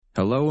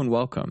Hello and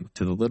welcome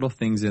to The Little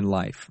Things in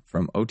Life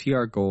from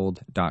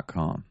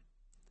OTRGold.com.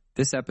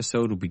 This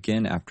episode will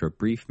begin after a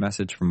brief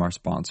message from our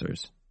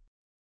sponsors.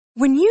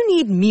 When you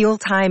need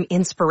mealtime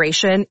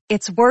inspiration,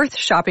 it's worth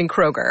shopping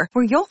Kroger,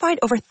 where you'll find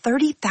over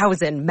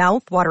 30,000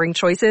 mouth-watering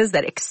choices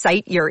that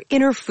excite your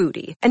inner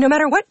foodie. And no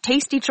matter what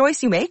tasty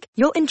choice you make,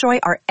 you'll enjoy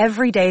our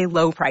everyday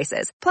low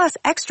prices, plus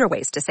extra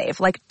ways to save,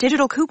 like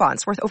digital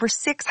coupons worth over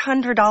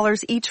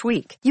 $600 each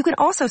week. You can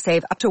also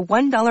save up to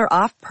 $1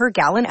 off per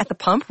gallon at the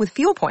pump with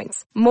fuel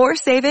points. More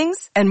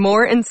savings and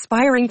more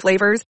inspiring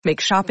flavors make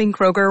shopping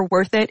Kroger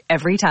worth it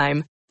every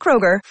time.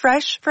 Kroger,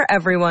 fresh for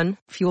everyone.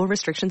 Fuel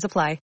restrictions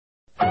apply.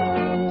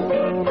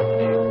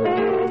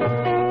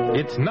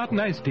 It's not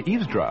nice to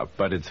eavesdrop,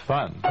 but it's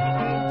fun.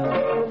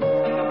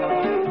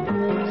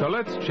 So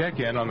let's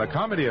check in on the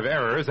comedy of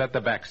errors at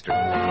the Baxter.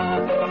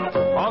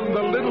 On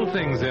the little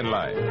things in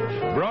life,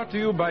 brought to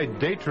you by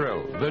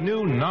Datro, the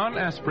new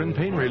non-aspirin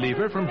pain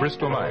reliever from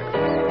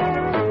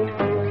Bristol-Myers.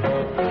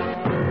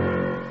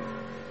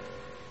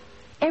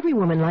 Every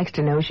woman likes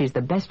to know she's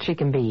the best she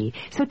can be,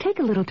 so take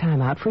a little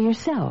time out for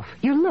yourself,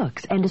 your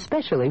looks, and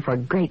especially for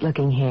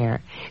great-looking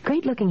hair.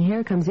 Great-looking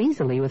hair comes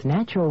easily with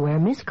Natural Wear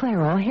Miss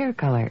Clairol hair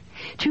color.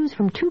 Choose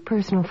from 2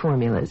 personal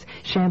formulas.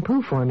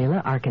 Shampoo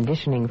formula, our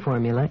conditioning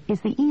formula,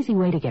 is the easy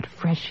way to get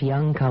fresh,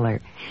 young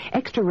color.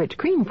 Extra-rich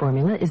cream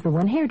formula is the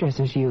one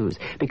hairdressers use,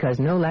 because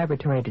no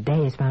laboratory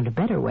today has found a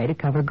better way to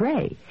cover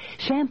gray.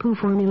 Shampoo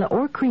formula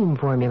or cream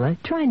formula,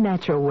 try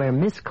Natural Wear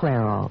Miss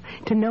Clairol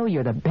to know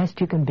you're the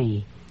best you can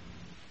be.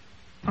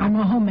 I'm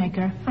a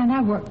homemaker, and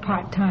I work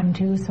part-time,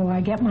 too, so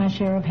I get my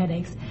share of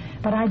headaches.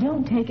 But I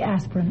don't take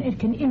aspirin. It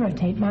can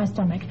irritate my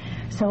stomach.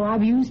 So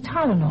I've used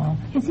Tylenol.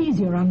 It's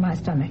easier on my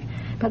stomach.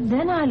 But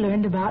then I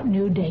learned about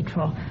new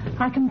Datro.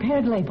 I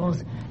compared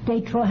labels.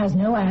 Datro has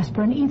no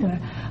aspirin either.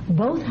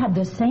 Both have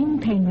the same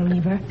pain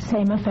reliever,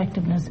 same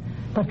effectiveness.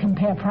 But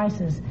compare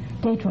prices.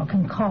 Datro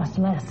can cost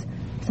less.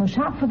 So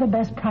shop for the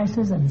best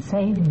prices and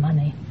save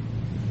money.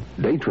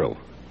 Datro,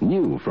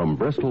 new from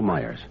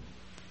Bristol-Myers.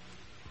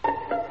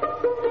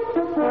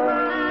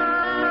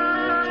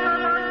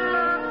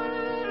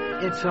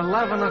 It's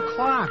 11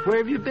 o'clock. Where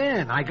have you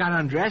been? I got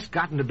undressed,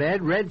 got into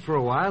bed, read for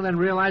a while, then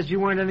realized you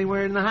weren't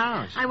anywhere in the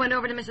house. I went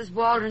over to Mrs.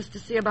 Waldron's to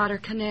see about her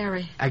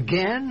canary.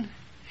 Again?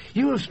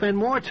 You have spent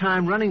more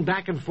time running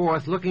back and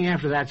forth looking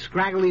after that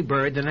scraggly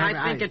bird than ever.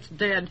 I think it's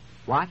dead.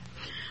 What?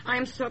 I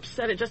am so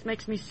upset it just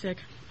makes me sick.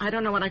 I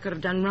don't know what I could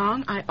have done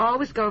wrong. I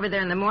always go over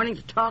there in the morning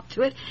to talk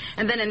to it,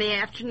 and then in the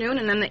afternoon,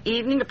 and then the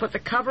evening to put the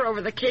cover over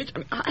the cage.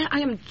 I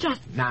am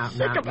just sick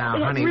of it. Now,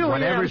 I honey, really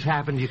whatever's am.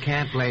 happened, you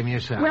can't blame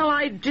yourself. Well,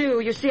 I do.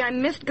 You see, I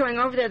missed going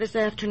over there this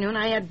afternoon.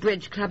 I had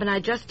bridge club, and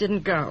I just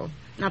didn't go.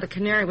 Now, the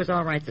canary was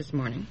all right this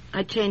morning.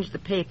 I changed the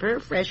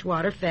paper, fresh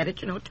water, fed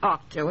it,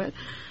 talked to it.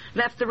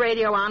 Left the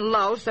radio on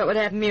low so it would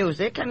have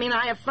music. I mean,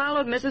 I have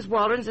followed Mrs.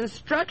 Waldron's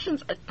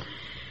instructions.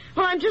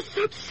 Well, I'm just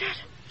so upset.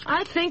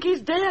 I think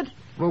he's dead.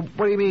 Well,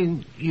 what do you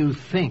mean you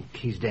think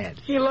he's dead?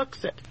 He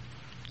looks it.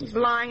 He's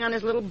lying on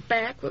his little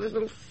back with his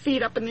little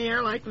feet up in the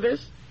air like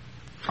this.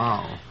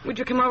 Oh. Would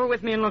you come over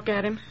with me and look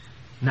at him?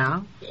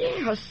 Now?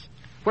 Yes.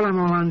 Well, I'm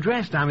all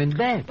undressed. I'm in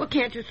bed. Well,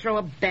 can't you throw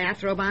a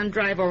bathrobe on,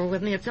 drive over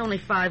with me? It's only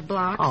 5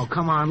 blocks. Oh,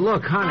 come on.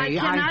 Look, honey.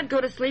 I cannot go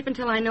to sleep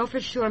until I know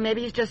for sure.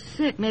 Maybe he's just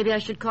sick. Maybe I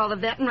should call the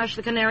vet and rush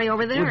the canary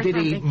over there or did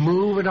something. he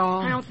move at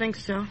all? I don't think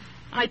so.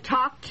 I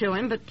talked to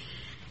him, but...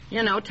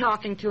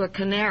 talking to a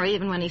canary,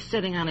 even when he's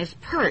sitting on his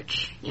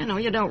perch, you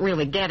don't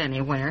really get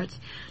anywhere. It's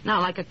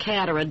not like a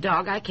cat or a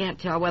dog. I can't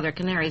tell whether a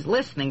canary's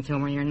listening to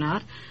him or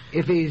not.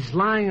 If he's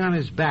lying on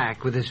his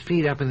back with his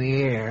feet up in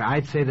the air,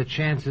 I'd say the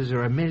chances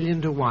are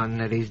 1,000,000 to 1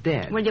 that he's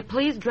dead. Will you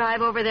please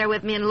drive over there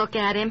with me and look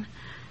at him?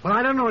 Well,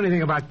 I don't know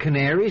anything about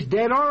canaries,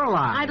 dead or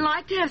alive. I'd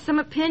like to have some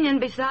opinion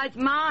besides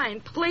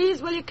mine.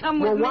 Please, will you come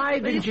with me? Well, why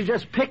didn't you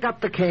just pick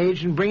up the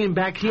cage and bring him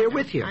back here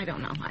with you? I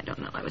don't know.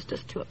 I was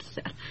just too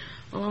upset.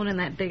 Alone in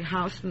that big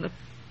house and the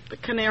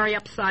canary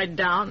upside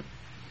down.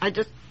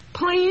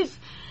 Please.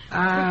 All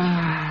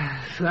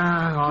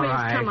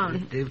right. Come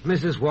on. If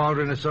Mrs.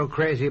 Waldron is so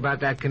crazy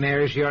about that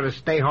canary, she ought to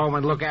stay home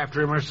and look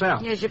after him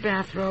herself. Here's your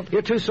bathrobe.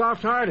 You're too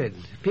soft-hearted.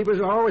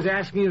 People are always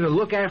asking you to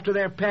look after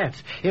their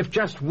pets. If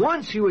just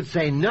once you would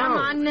say no... Come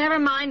on, never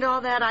mind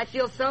all that. I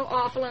feel so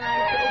awful and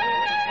I'm so...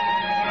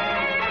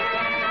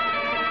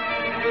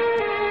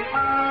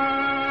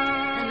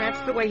 And that's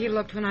the way he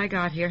looked when I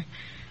got here.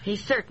 He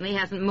certainly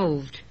hasn't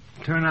moved.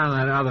 Turn on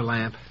that other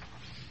lamp.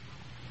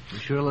 He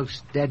sure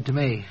looks dead to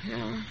me.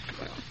 Yeah,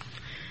 well...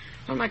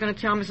 What am I going to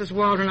tell Mrs.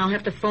 Waldron? I'll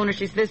have to phone her.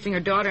 She's visiting her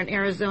daughter in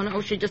Arizona.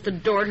 Oh, she just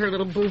adored her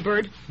little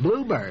bluebird.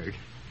 Bluebird?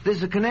 This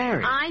is a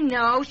canary. I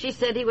know. She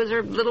said he was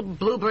her little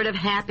bluebird of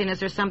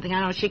happiness or something. I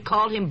don't know. She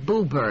called him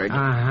Boo-Bird.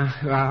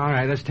 Uh-huh. Well, all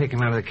right, let's take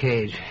him out of the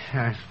cage.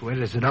 Where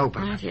does it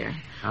open? Right here.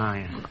 Oh,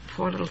 yeah. Oh,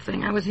 poor little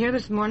thing. I was here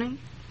this morning.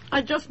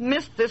 I just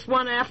missed this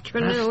one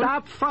afternoon. Now,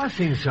 stop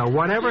fussing so.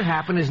 Whatever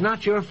happened is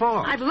not your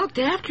fault. I've looked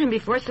after him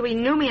before, so he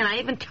knew me, and I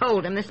even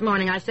told him this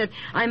morning. I said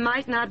I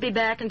might not be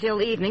back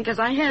until evening because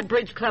I had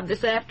bridge club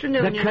this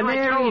afternoon. The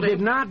canary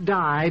did not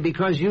die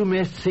because you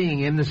missed seeing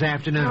him this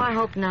afternoon. Oh, I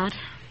hope not.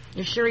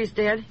 You sure he's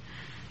dead?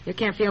 You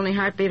can't feel any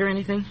heartbeat or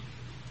anything?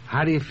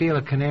 How do you feel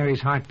a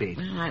canary's heartbeat?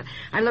 Well,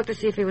 I looked to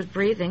see if he was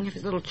breathing, if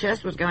his little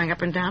chest was going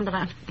up and down, but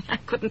I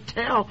couldn't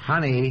tell.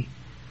 Honey,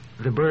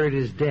 the bird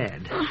is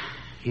dead.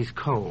 He's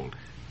cold.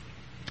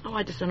 Oh,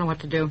 I just don't know what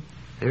to do.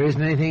 There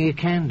isn't anything you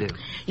can do.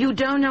 You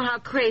don't know how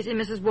crazy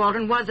Mrs.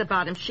 Waldron was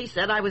about him. She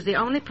said I was the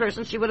only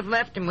person she would have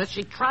left him with.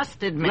 She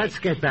trusted me. Let's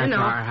get back to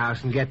our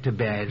house and get to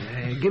bed.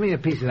 Give me a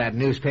piece of that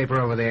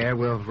newspaper over there.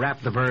 We'll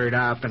wrap the bird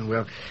up and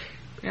we'll...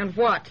 And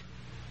what?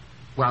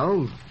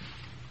 Well,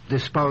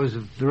 dispose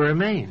of the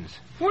remains.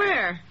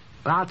 Where?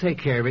 Well, I'll take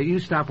care of it. You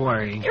stop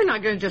worrying. You're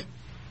not going to just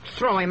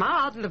throw him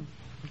out in the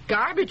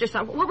garbage or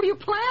something. What were you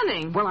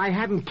planning? Well, I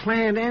hadn't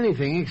planned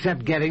anything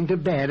except getting to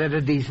bed at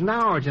a decent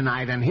hour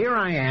tonight, and here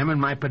I am in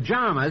my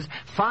pajamas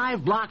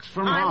 5 blocks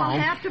from home. I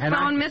will have to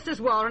phone Mrs.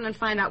 Waldron and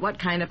find out what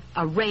kind of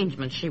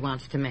arrangements she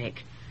wants to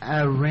make.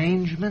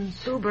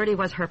 Arrangements? Boo Birdie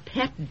was her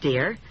pet,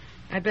 dear.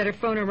 I'd better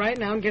phone her right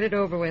now and get it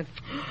over with.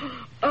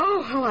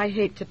 Oh, how I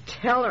hate to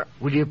tell her.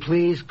 Will you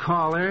please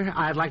call her?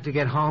 I'd like to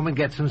get home and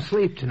get some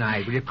sleep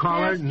tonight. Will you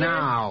call her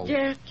now?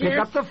 Yes. Pick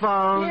up the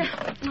phone.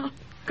 Yes. Oh,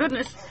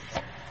 goodness.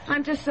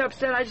 I'm just so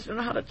upset, I just don't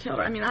know how to tell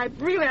her. I mean, I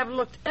really have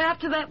looked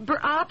after that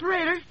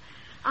operator.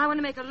 I want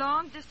to make a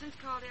long-distance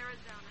call to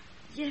Arizona.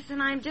 Yes,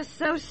 and I'm just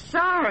so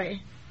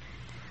sorry.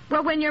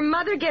 Well, when your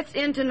mother gets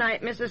in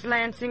tonight, Mrs.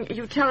 Lansing,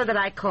 you tell her that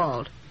I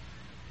called.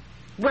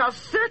 Well,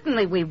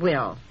 certainly we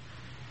will.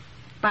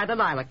 By the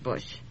lilac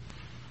bush.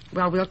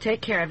 Well, we'll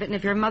take care of it, and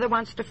if your mother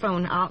wants to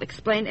phone, I'll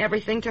explain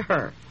everything to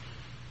her.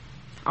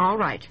 All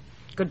right.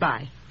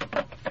 Goodbye.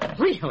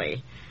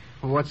 Really?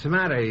 Well, what's the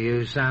matter?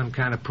 You sound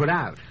kind of put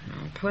out.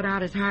 Oh, put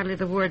out is hardly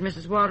the word.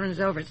 Mrs. Waldron's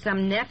over at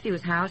some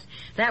nephew's house.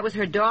 That was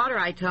her daughter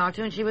I talked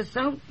to, and she was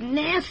so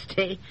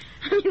nasty.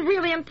 I mean,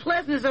 really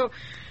unpleasant, as though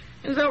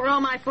it were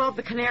all my fault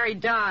the canary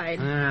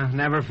died.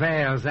 Never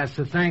fails. That's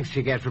the thanks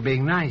you get for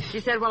being nice. She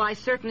said, well, I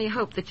certainly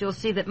hope that you'll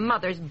see that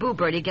Mother's Boo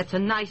Birdie gets a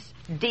nice,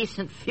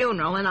 decent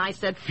funeral. And I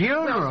said...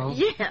 Funeral? Well,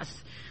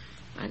 yes.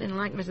 I didn't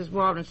like Mrs.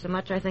 Waldron so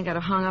much I think I'd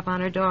have hung up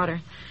on her daughter.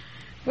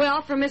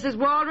 Well, for Mrs.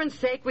 Waldron's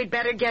sake, we'd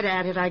better get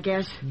at it, I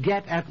guess.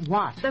 Get at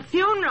what? The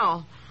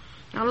funeral.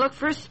 Now, look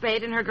for a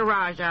spade in her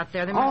garage out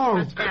there. Come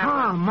on.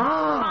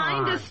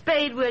 Find a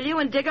spade, will you,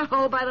 and dig a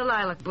hole by the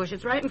lilac bush.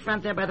 It's right in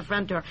front there by the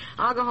front door.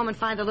 I'll go home and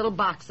find a little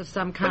box of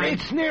some kind. But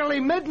it's nearly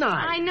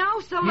midnight. I know,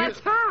 so let's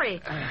hurry.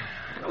 I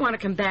don't want to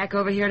come back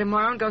over here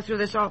tomorrow and go through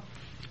this all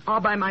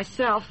by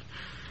myself.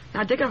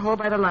 Now, dig a hole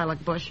by the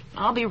lilac bush.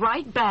 I'll be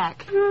right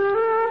back.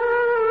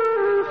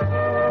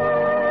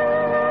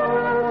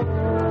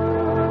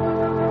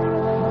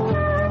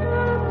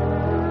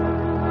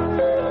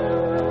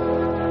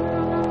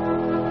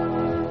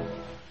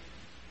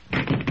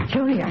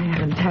 Julie, I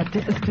haven't had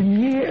this in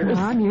years.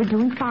 Mom, you're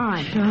doing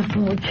fine.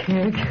 Shuffle,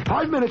 kick.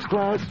 5 minutes,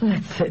 class.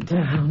 Let's sit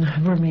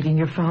down. We're meeting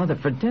your father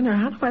for dinner.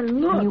 How do I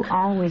look? You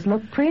always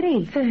look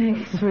pretty.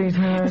 Thanks,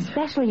 sweetheart.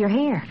 Especially your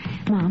hair.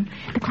 Mom,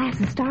 the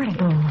class is starting.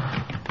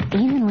 Oh.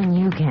 Even when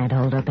you can't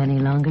hold up any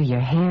longer,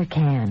 your hair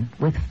can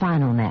with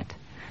Final Net.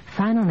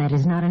 Final Net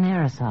is not an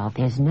aerosol.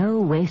 There's no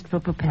wasteful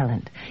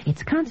propellant.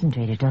 It's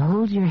concentrated to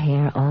hold your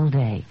hair all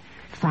day.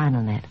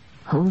 Final Net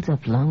holds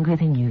up longer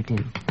than you do.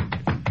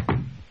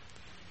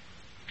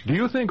 Do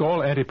you think all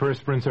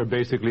antiperspirants are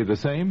basically the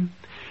same?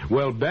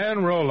 Well,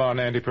 Ban Roll-On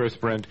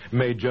antiperspirant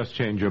may just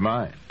change your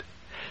mind.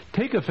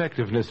 Take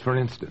effectiveness, for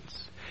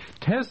instance.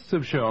 Tests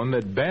have shown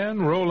that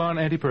Ban Roll-On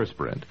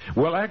antiperspirant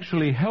will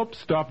actually help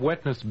stop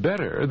wetness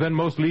better than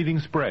most leading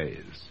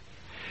sprays.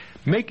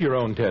 Make your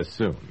own test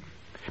soon.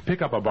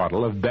 Pick up a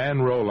bottle of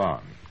Ban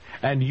Roll-On,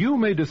 and you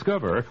may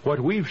discover what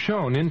we've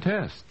shown in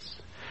tests.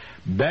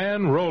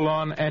 Ban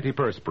Roll-On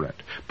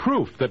antiperspirant,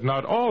 proof that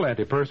not all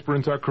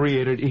antiperspirants are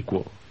created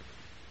equal.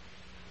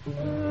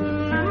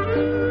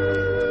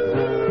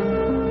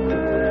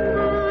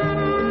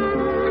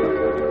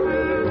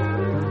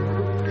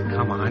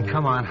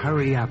 Come on,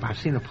 hurry up. I've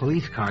seen a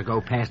police car go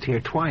past here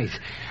twice.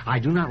 I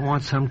do not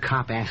want some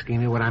cop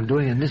asking me what I'm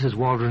doing in Mrs.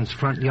 Waldron's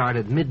front yard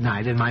at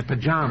midnight in my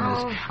pajamas.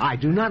 Oh. I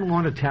do not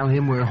want to tell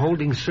him we're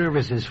holding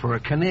services for a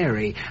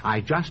canary.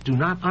 I just do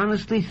not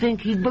honestly think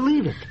he'd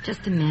believe it.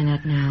 Just a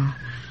minute now.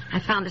 I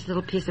found this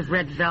little piece of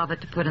red velvet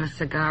to put in a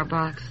cigar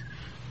box.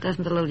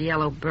 Doesn't the little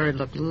yellow bird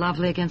look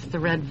lovely against the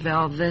red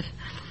velvet?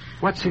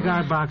 What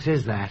cigar box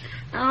is that?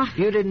 Oh.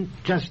 You didn't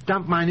just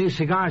dump my new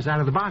cigars out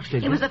of the box,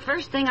 did you? It was the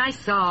first thing I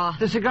saw.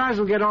 The cigars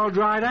will get all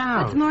dried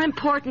out. What's more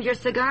important, your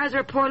cigars or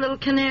a poor little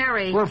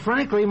canary? Well,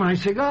 frankly, my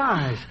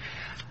cigars.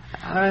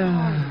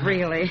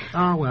 Really?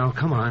 Oh, well,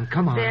 come on.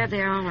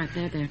 There, all right,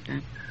 there.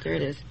 There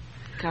it is.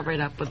 Cover it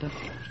up with the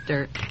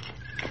dirt.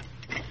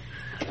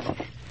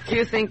 Do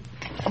you think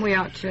we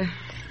ought to,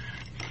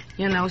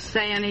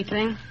 say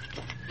anything?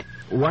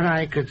 What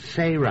I could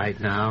say right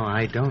now,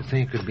 I don't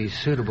think would be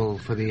suitable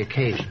for the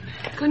occasion.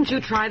 Couldn't you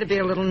try to be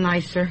a little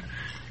nicer?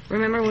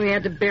 Remember when we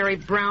had to bury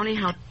Brownie,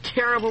 how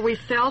terrible we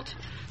felt?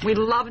 We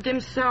loved him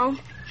so.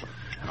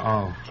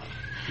 Oh,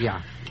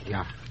 yeah.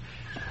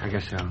 I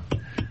guess so.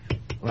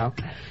 Well,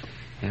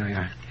 here we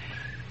are.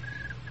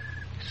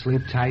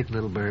 Sleep tight,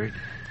 little bird.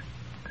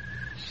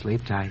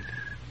 Sleep tight.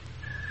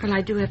 Well,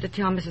 I do have to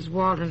tell Mrs.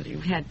 Waldron that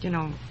you've had,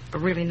 a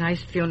really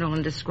nice funeral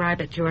and describe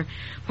it to her.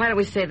 Why don't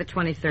we say the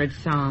 23rd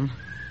Psalm?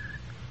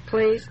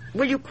 Please?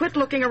 Will you quit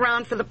looking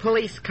around for the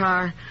police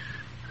car?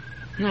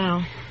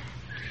 Now,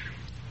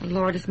 the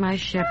Lord is my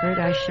shepherd,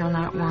 I shall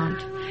not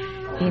want.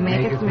 He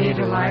maketh me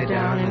to lie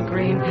down in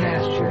green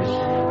pastures.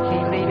 He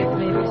leadeth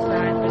me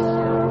beside the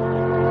still.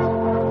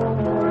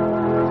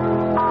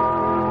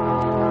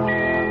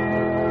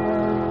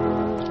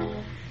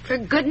 For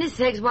goodness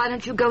sakes, why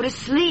don't you go to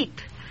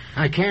sleep?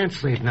 I can't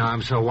sleep now.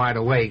 I'm so wide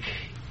awake.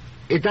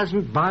 It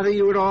doesn't bother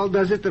you at all,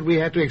 does it, that we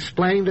had to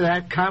explain to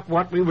that cop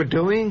what we were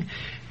doing?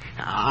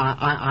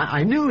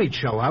 I knew he'd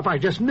show up. I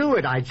just knew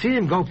it. I'd seen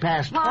him go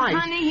past twice.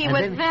 Well, honey, he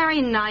was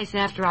very nice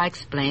after I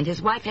explained.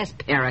 His wife has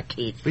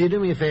parakeets. Will you do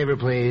me a favor,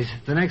 please?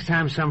 The next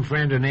time some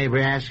friend or neighbor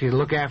asks you to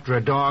look after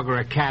a dog or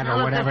a cat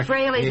or whatever... The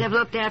Fraleys have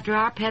looked after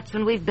our pets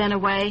when we've been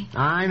away.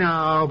 I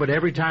know, but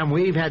every time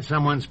we've had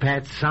someone's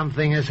pet,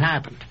 something has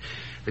happened.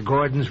 The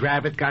Gordon's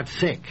rabbit got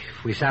sick.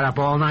 We sat up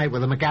all night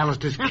with the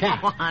McAllister's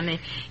cat. Oh, honey,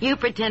 you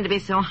pretend to be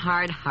so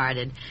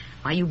hard-hearted.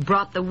 Why, you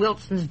brought the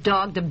Wilson's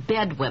dog to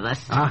bed with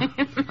us.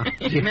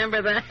 You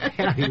remember that?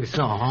 Yeah, he was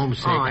so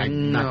homesick. Oh, I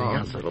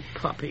know. Little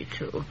puppy,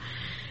 too.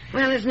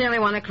 Well, it's nearly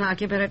 1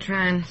 o'clock. You better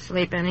try and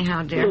sleep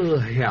anyhow,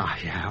 dear.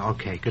 Yeah.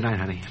 Okay. Good night,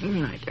 honey. Good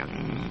night,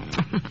 darling.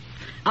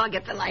 I'll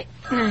get the light.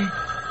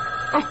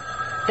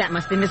 Oh, that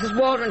must be Mrs.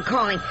 Waldron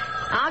calling.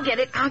 I'll get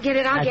it. At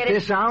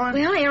this hour?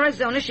 Well,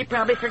 Arizona, she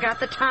probably forgot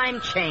the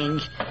time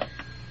change.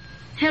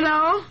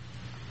 Hello?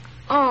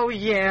 Oh,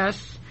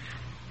 yes.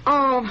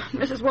 Oh,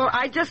 Mrs. Waldron,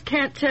 I just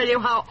can't tell you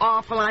how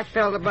awful I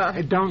felt about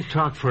it. Don't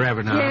talk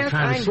forever now. Yes, I'm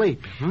trying to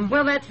sleep.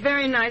 Well, that's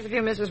very nice of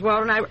you, Mrs.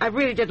 Waldron. I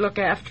really did look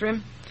after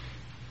him.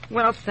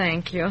 Well,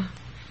 thank you.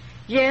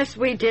 Yes,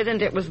 we did,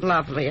 and it was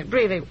lovely. It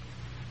really...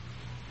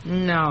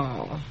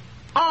 No.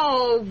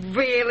 Oh,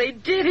 really?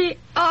 Did he?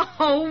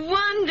 Oh,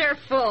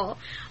 wonderful.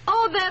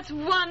 Oh, that's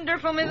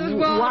wonderful, Mrs.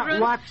 Waldron.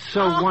 What's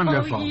so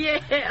wonderful? Oh,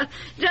 yeah.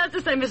 Just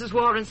to say Mrs.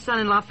 Waldron's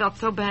son-in-law felt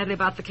so badly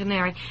about the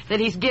canary that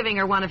he's giving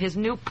her one of his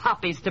new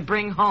puppies to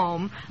bring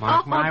home.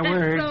 Mark my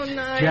words. So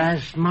nice.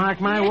 Just mark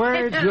my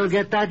words. You'll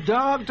get that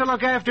dog to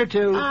look after,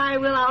 too. I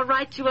will. I'll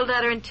write you a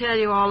letter and tell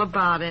you all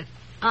about it.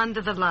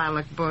 Under the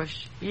lilac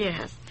bush.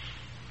 Yes.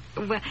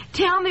 Well,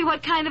 tell me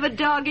what kind of a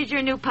dog is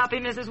your new puppy,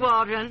 Mrs.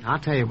 Waldron? I'll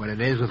tell you what it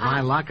is. With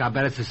my luck, I'll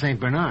bet it's a St.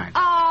 Bernard.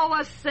 Oh,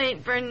 a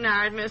St.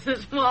 Bernard,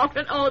 Mrs.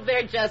 Waldron. Oh,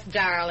 they're just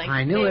darling.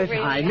 I knew it.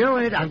 Really I knew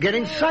it. I'm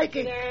getting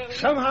psychic.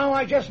 Somehow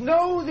I just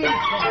know the...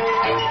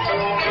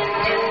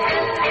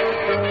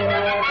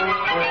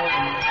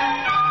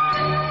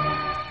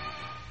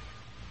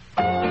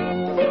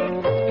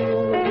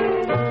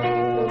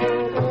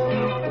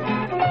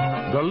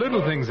 The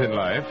Little Things in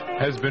Life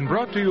has been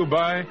brought to you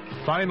by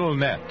Final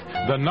Net,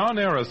 the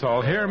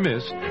non-aerosol hair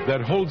mist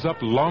that holds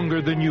up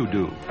longer than you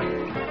do.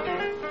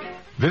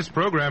 This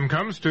program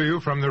comes to you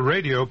from the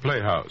Radio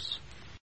Playhouse.